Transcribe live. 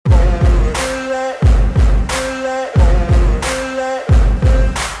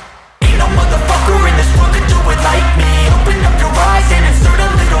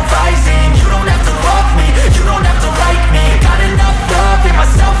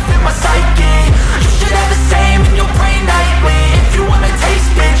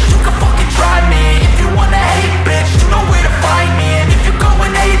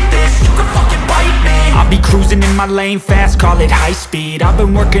my lane fast, call it high speed. I've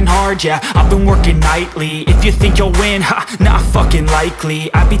been working hard, yeah, I've been working nightly. If you think you'll win, ha, not fucking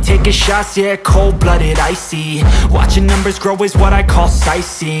likely. I be taking shots, yeah, cold-blooded, icy. Watching numbers grow is what I call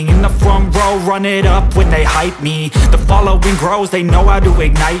sightseeing. In the front row, run it up when they hype me. The following grows, they know how to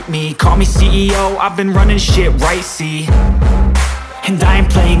ignite me. Call me CEO, I've been running shit right, see. And I ain't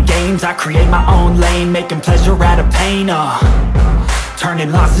playing games, I create my own lane, making pleasure out of pain,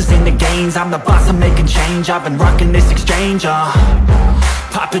 turning losses into gains. I'm the boss, I'm making change. I've been rocking this exchange,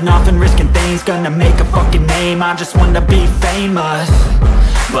 popping off and risking things. Gonna make a fucking name, I just wanna be famous.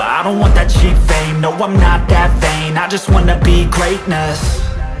 But I don't want that cheap fame, no I'm not that vain. I just wanna be greatness.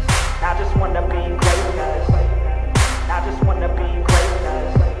 I just wanna be greatness. I just wanna be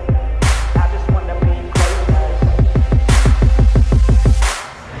greatness. I just wanna be greatness.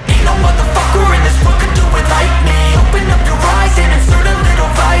 Ain't no motherfucker in this world could do it like me. Open up your eyes and insert a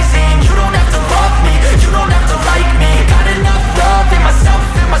little rising. You don't have to love me, you don't have to like me. Got enough love in myself,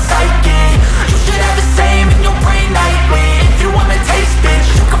 in my psyche. You should have the same in your brain nightly. If you wanna taste, bitch,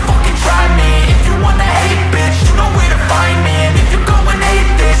 you can fucking try me. If you wanna hate, bitch, you know where to find me. And if you go and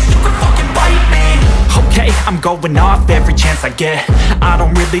hate this, you can fucking bite me. Okay, I'm going off every chance I get. I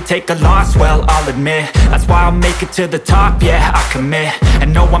don't really take a loss, well, I'll admit. That's why I'll make it to the top, yeah, I commit.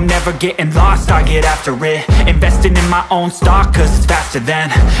 And no, I'm never getting lost, I get after it. Investing in my own stock, cause it's faster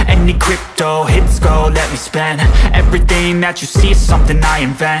than any crypto hits go, let me spend. Everything that you see is something I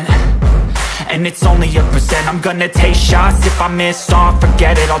invent, and it's only a percent. I'm gonna take shots, if I miss all,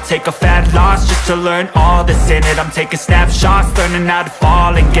 forget it. I'll take a fat loss just to learn all that's in it. I'm taking snapshots, learning how to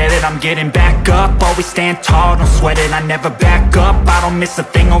fall and get it. I'm getting back up, always stand tall, don't sweat it. I never back up, I don't miss a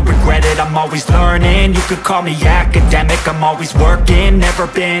thing or regret it. I'm always learning, you could call me academic. I'm always working, never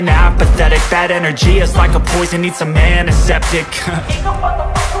been apathetic. Bad energy is like a poison, needs some antiseptic. Ain't no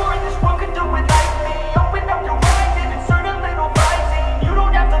motherfucker in this world could do it like me. Open up your eyes and insert a little rising. You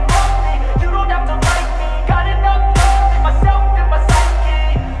don't have to love me, you don't have to like me. Got enough love in myself, in my psyche.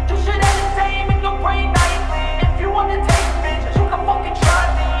 You should have the same in your brain nightly. If you wanna taste, bitch, you can fucking try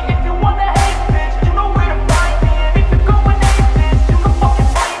me. If you wanna hate, bitch, you know where to find me. And if you go and hate this, you can fucking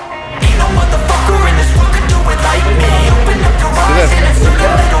fight me. Ain't no motherfucker in this world could do it like me. Open up your eyes and insert a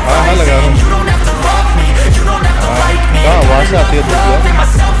little rising. You don't have to love me, you don't have to like me. वहाँ से आती है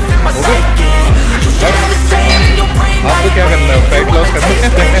आपको क्या करना है? Fat loss करना है,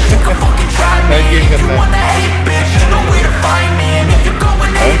 फैट गेन करना है।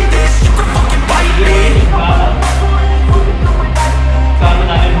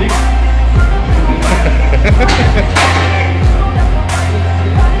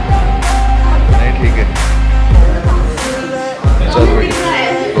 नहीं ठीक है, चल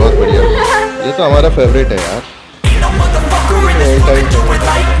बहुत बढ़िया। ये तो हमारा फेवरेट है यार।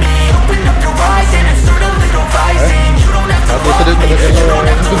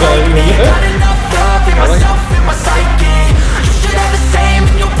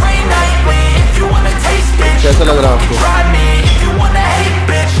 कैसा लग रहा है आपको?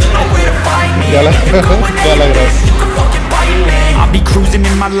 क्या लग रहा है? I'll be cruising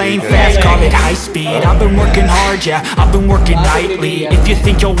in my lane fast, call it high speed. I've been working hard, yeah, I've been working nightly. If you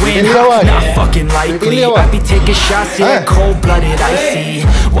think you'll win, not fucking likely. I be taking shots, yeah, cold-blooded, icy.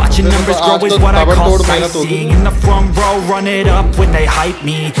 Watching numbers grow is what I call sightseeing. In the front row, run it up when they hype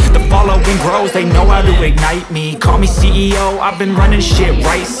me. The following grows, they know how to ignite me. Call me CEO, I've been running shit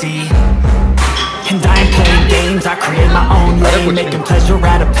right, see. And I ain't playing games, I create my own lane, making pleasure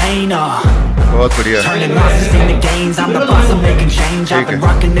out of pain, बहुत बढ़िया। turning losses into gains. I'm the boss, I'm making change. I've been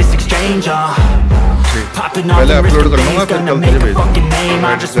rocking this exchange, popping off and risking things. Gonna make a fucking name,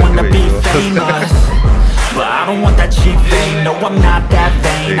 I just wanna be famous. But I don't want that cheap fame, no I'm not that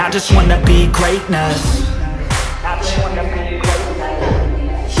vain. I just wanna be greatness. I just wanna be greatness.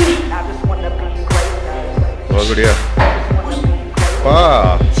 I just wanna be greatness. बहुत बढ़िया।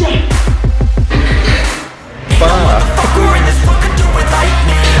 वाह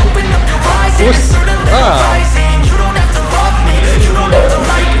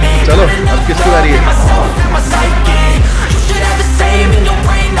चलो अब किसकी बारी है?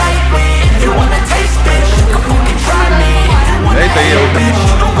 नहीं चाहिए उठा,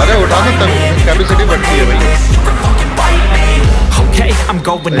 अरे उठा सकता हूँ, कैपेसिटी बढ़ती है भाई। Okay, I'm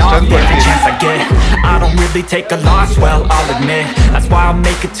going off every chance I get. I don't really take a loss, well, I'll admit. That's why I'll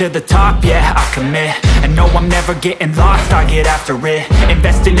make it to the top, yeah, I commit. And no, I'm never getting lost, I get after it.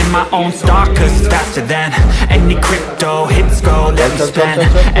 Investing in my own stock, cause it's faster than any crypto hits go, let me spend.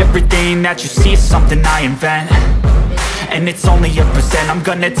 Everything that you see is something I invent, And it's only a percent. I'm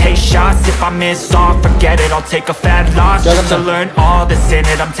gonna take shots. If I miss all, forget it, I'll take a fat loss just to learn all that's in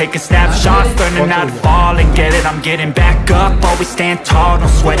it. I'm taking snapshots, learning how to fall and get it. I'm getting back up, always stand tall, don't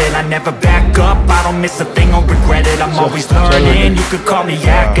sweat it. I never back up, I don't miss a thing or regret it. I'm always learning, you could call me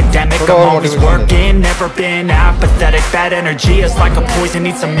academic. I'm always working, never been apathetic. Bad energy is like a poison,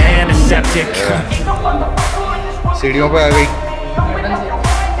 needs some antiseptic. सीढ़ियों पे आ गई,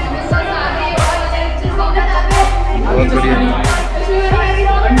 बहुत बढ़िया।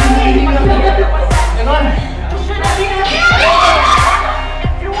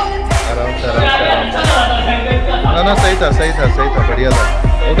 आराम से आराम से। ना सही था बढ़िया था।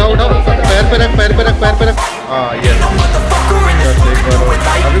 उठाओ पैर पे रख हाँ ये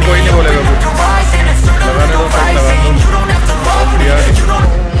अभी कोई नहीं बोलेगा कुछ, लगाने दो सब लगा दो बढ़िया।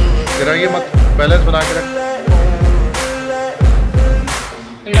 गिरा ये मत, बैलेंस बना के रख।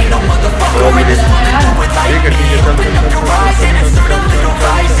 ठीक है चल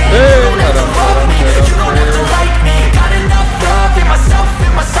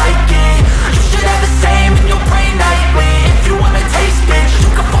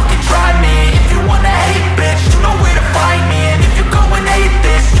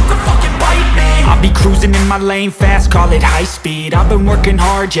Cruising in my lane fast, call it high speed. I've been working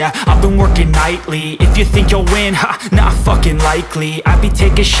hard, yeah, I've been working nightly. If you think you'll win, ha, not fucking likely. I be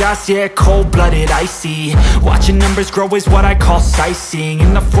taking shots, yeah, cold-blooded, icy. Watching numbers grow is what I call sightseeing.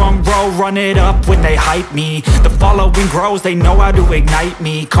 In the front row, run it up when they hype me. The following grows, they know how to ignite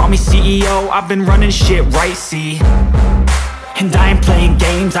me. Call me CEO, I've been running shit right, see. And I ain't playing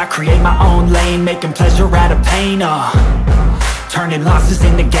games, I create my own lane, making pleasure out of pain, turning losses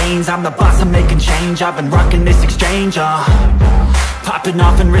into gains. I'm the boss, I'm making change. I've been rocking this exchange, popping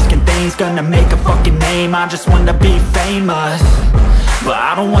off and risking things. Gonna make a fucking name, I just wanna be famous. But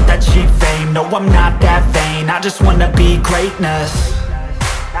I don't want that cheap fame, no I'm not that vain. I just wanna be greatness.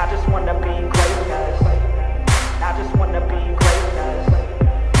 I just wanna be greatness. I just wanna be greatness.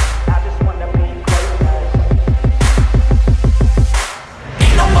 I just wanna be greatness.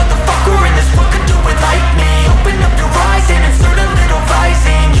 Ain't no motherfucker in this world could do it like me. Open up your eyes and insert a little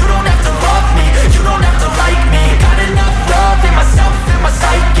rising. You don't have to love me, you don't have to like me. Got enough love in myself, in my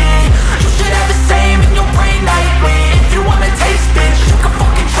psyche. You should have the same in your brain nightly. If you wanna taste, bitch, you can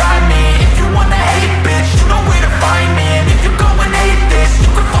fucking try me. If you wanna hate, bitch, you know where to find me. And if you go and hate this, you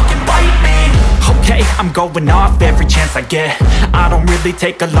can fucking bite me. Okay, I'm going off every chance I get. I don't really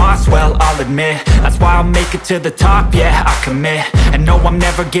take a loss, well, I'll admit. That's why I'll make it to the top, yeah, I commit. And no, I'm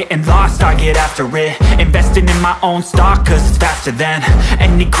never getting lost, I get after it. Investing in my own stock, cause it's faster than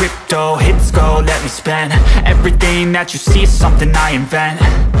any crypto hits go, let me spend. Everything that you see is something I invent.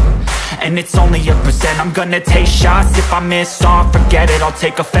 And it's only a percent. I'm gonna take shots. If I miss all, forget it, I'll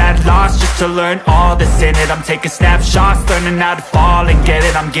take a fat loss just to learn all that's in it. I'm taking snapshots, learning how to fall and get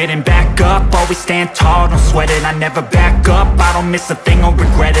it. I'm getting back up, always stand tall, don't sweat it. I never back up, I don't miss a thing or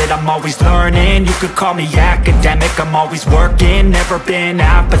regret it. I'm always learning, you could call me academic. I'm always working, never been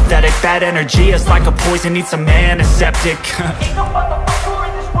apathetic. Bad energy is like a poison, needs some antiseptic. Ain't no motherfucker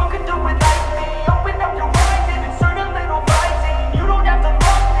in this world could do it like me. Open up your eyes and insert a little rising. You don't have to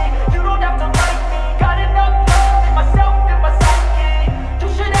love me, you don't have to like me. Got enough love in myself, in my psyche. You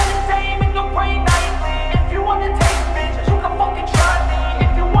should have the same in your brain nightly. If you wanna taste, bitch, you can fucking try me.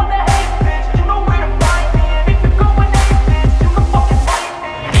 If you wanna hate, bitch, you know where to find me. And if you go and hate, bitch, you can fucking fight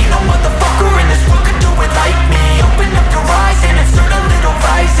me. Ain't no motherfucker in this world could do it like me. Open up your eyes and insert a little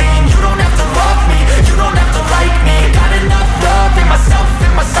rising. You don't have to love me, you don't have to like me. Got enough love in myself,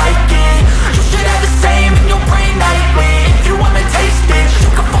 in my psyche. You should have the same in your brain nightly. If you wanna taste, bitch, you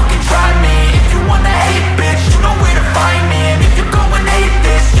can fucking try me. If you wanna hate, bitch, you know where to find me. And if you go and hate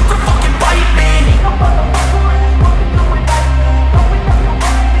this, you can fucking bite me. Ain't no motherfucker in this world could do it like me. Open up your eyes and insert a little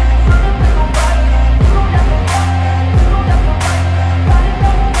rising. You don't have to love me, you don't have to like me. Got enough love in myself,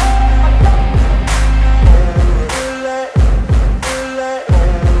 in my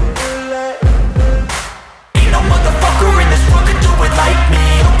Ain't no motherfucker in this world could do it like me.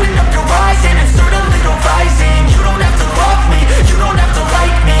 Open up your eyes and insert a little rising. You don't have to love me, you don't have to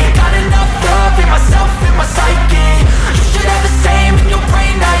like me. Got enough love in myself, in my psyche. You should have the same in your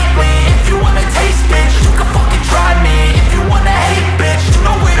brain nightly. If you wanna taste, bitch, you can fucking try me. If you wanna hate, bitch, you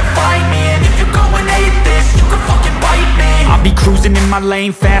know where to find me. And if you go and hate this, you can fucking bite me. I'll be cruising in my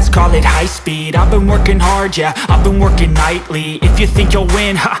lane fast, call it high speed. I've been working hard, yeah, I've been working nightly. If you think you'll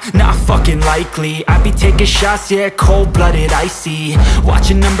win, ha, not fucking likely. I be taking shots, yeah, cold-blooded, icy.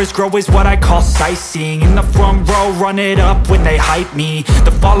 Watching numbers grow is what I call sightseeing. In the front row, run it up when they hype me.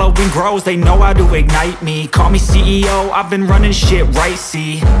 The following grows, they know how to ignite me. Call me CEO, I've been running shit right,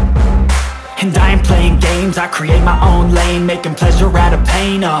 see. And I ain't playing games, I create my own lane, making pleasure out of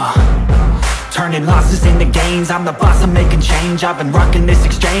pain, turning losses into gains. I'm the boss, I'm making change, I've been rocking this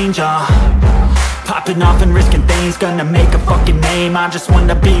exchange, popping off and risking things, gonna make a fucking name. I just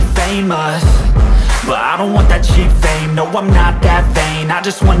wanna be famous, but I don't want that cheap fame. No, I'm not that vain, I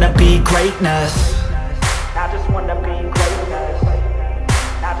just wanna be greatness. I just wanna be greatness.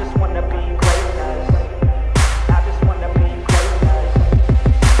 I just wanna be greatness. I just wanna be greatness.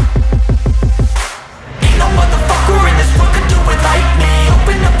 Ain't no motherfucker in this world could do it like me.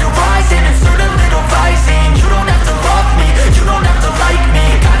 Open up your eyes and insert a little rising. You don't have to love me, you don't have to like me.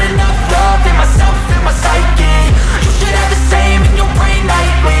 Got enough love in myself, in my psyche. You should have the same in your brain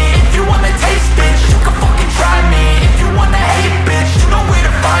nightly. If you wanna taste, bitch, you can fucking try me. If you wanna hate, bitch, you know where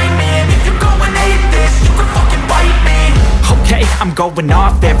to find me. And if you go and hate this, you can fucking bite me. Okay, I'm going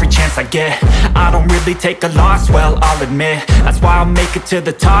off every chance I get. I don't really take a loss, well, I'll admit. That's why I'll make it to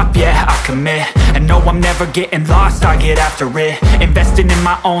the top, yeah, I commit. And no, I'm never getting lost, I get after it. Investing in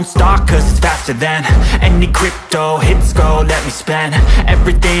my own stock, cause it's faster than any crypto hits go, let me spend.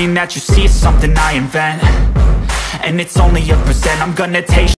 Everything that you see is something I invent, and it's only a percent. I'm gonna take